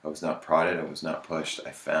 I was not prodded, I was not pushed.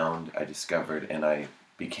 I discovered, and I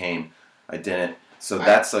didn't. So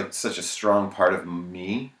that's like such a strong part of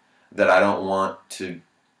me that I don't want him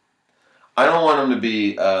to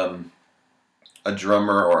be a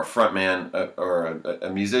drummer or a frontman or a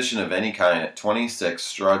musician of any kind at 26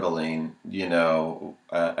 struggling,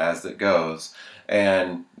 as it goes,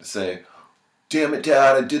 and say, damn it,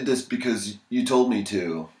 Dad, I did this because you told me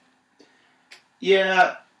to.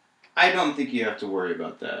 Yeah, I don't think you have to worry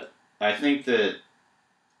about that. I think that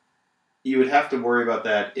you would have to worry about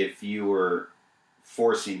that if you were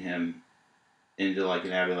forcing him into like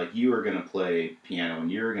an habit, like you are going to play piano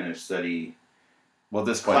and you're going to study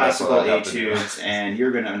classical etudes and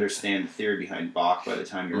you're going to understand the theory behind Bach by the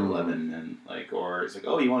time you're 11, and like, or it's like,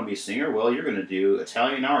 oh, you want to be a singer? Well, you're going to do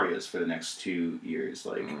Italian arias for the next 2 years.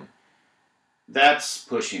 Like, that's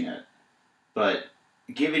pushing it. But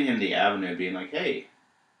giving him the avenue of being like, hey,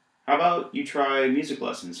 how about you try music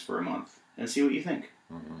lessons for a month and see what you think?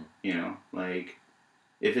 You know, like,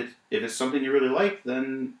 if it's something you really like,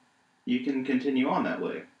 then you can continue on that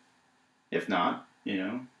way. If not, you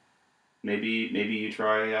know, maybe you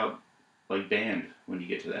try out like band when you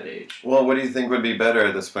get to that age. Well, what do you think would be better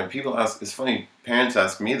at this point? People ask, it's funny, parents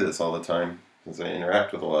ask me this all the time, because I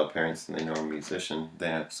interact with a lot of parents and they know I'm a musician. They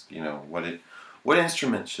ask, you know, what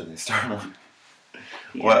instrument should they start on?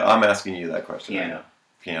 Well, I'm asking you that question.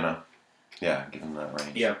 Piano. Yeah, give them that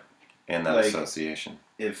range. Yep. And that association.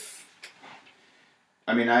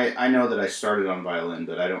 I know that I started on violin,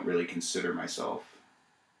 but I don't really consider myself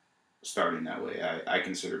starting that way. I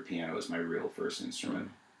consider piano as my real first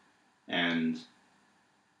instrument. And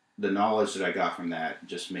the knowledge that I got from that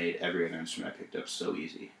just made every other instrument I picked up so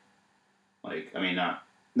easy. Like, I mean, not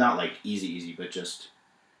like easy, but just,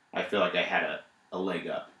 I feel like I had a leg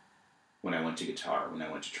up when I went to guitar, when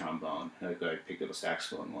I went to trombone. Like, I picked up a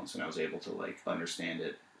saxophone once and I was able to, like, understand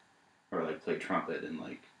it, or, like, play trumpet and,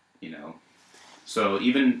 like, you know. So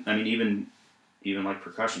even like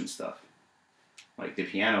percussion stuff. Like the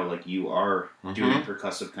piano, like you are doing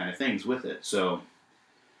percussive kind of things with it. So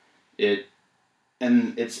but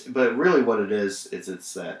really what it is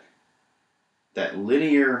it's that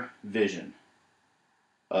linear vision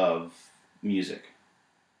of music.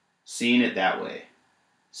 Seeing it that way.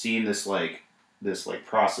 Seeing this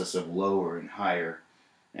process of lower and higher,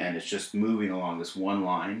 and it's just moving along this one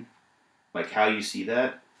line. Like how you see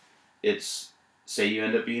that, it's, say you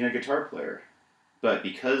end up being a guitar player, but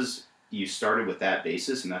because you started with that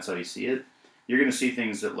basis and that's how you see it, you're going to see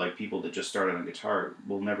things that like people that just started on guitar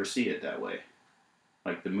will never see it that way.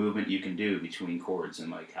 Like the movement you can do between chords and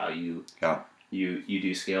like how you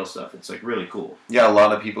do scale stuff. It's like really cool. Yeah, a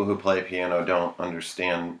lot of people who play piano don't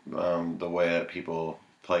understand the way that people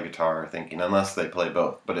play guitar, thinking, unless they play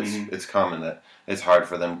both. But it's common that it's hard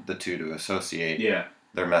for them, the two, to associate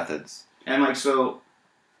their methods. And like so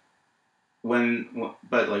when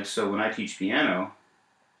I teach piano,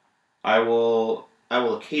 I will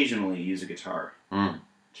occasionally use a guitar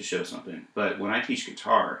to show something. But when I teach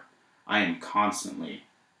guitar, I am constantly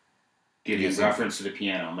giving reference to the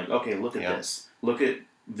piano. I'm like, okay, look at this. Look at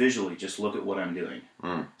visually. Just look at what I'm doing.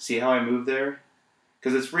 See how I move there?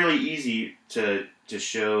 Because it's really easy to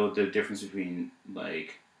show the difference between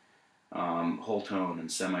like whole tone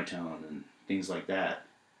and semitone and things like that,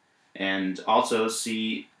 and also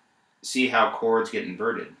see how chords get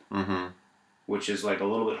inverted. Which is like a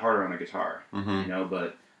little bit harder on a guitar, you know,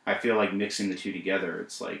 but I feel like mixing the two together,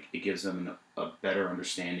 it's like, it gives them a better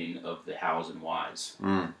understanding of the hows and whys.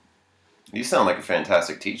 You sound like a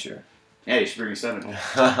fantastic teacher. Yeah, you should bring me 7.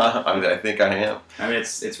 I think I am. I mean,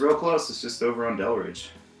 it's real close. It's just over on Delridge.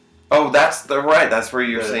 Oh, that's where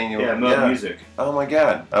you're saying you were. Yeah, Mode Music. Oh my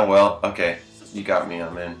God. Oh well, okay. You got me,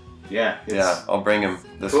 I'm in. Yeah. I'll bring him.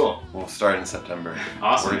 Cool. We'll start in September.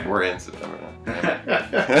 Awesome. We're in September now.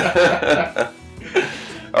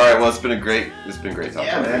 All right. Well, it's been great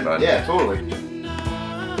talking to you, bud. Yeah, totally.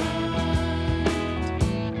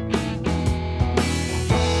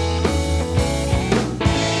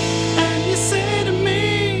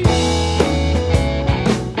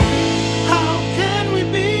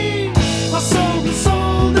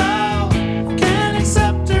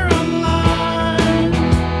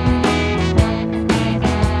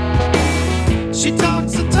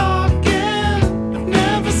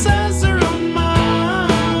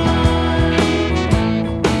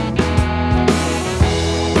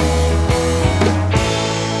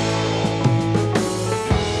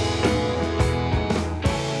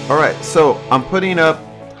 So I'm putting up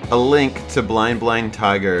a link to Blind Blind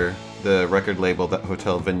Tiger, the record label that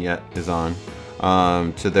Hotel Vignette is on,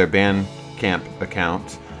 to their Bandcamp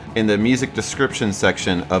account in the music description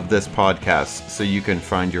section of this podcast, so you can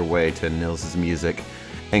find your way to Nils' music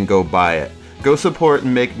and go buy it. Go support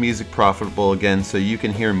and make music profitable again so you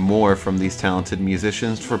can hear more from these talented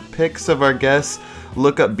musicians. For pics of our guests,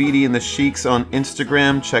 look up Beatty and the Sheiks on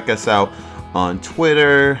Instagram. Check us out on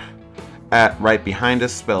Twitter at Right Behind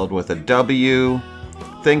Us, spelled with a W.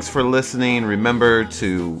 Thanks for listening. Remember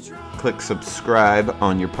to click subscribe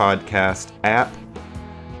on your podcast app,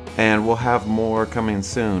 and we'll have more coming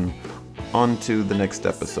soon. On to the next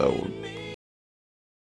episode.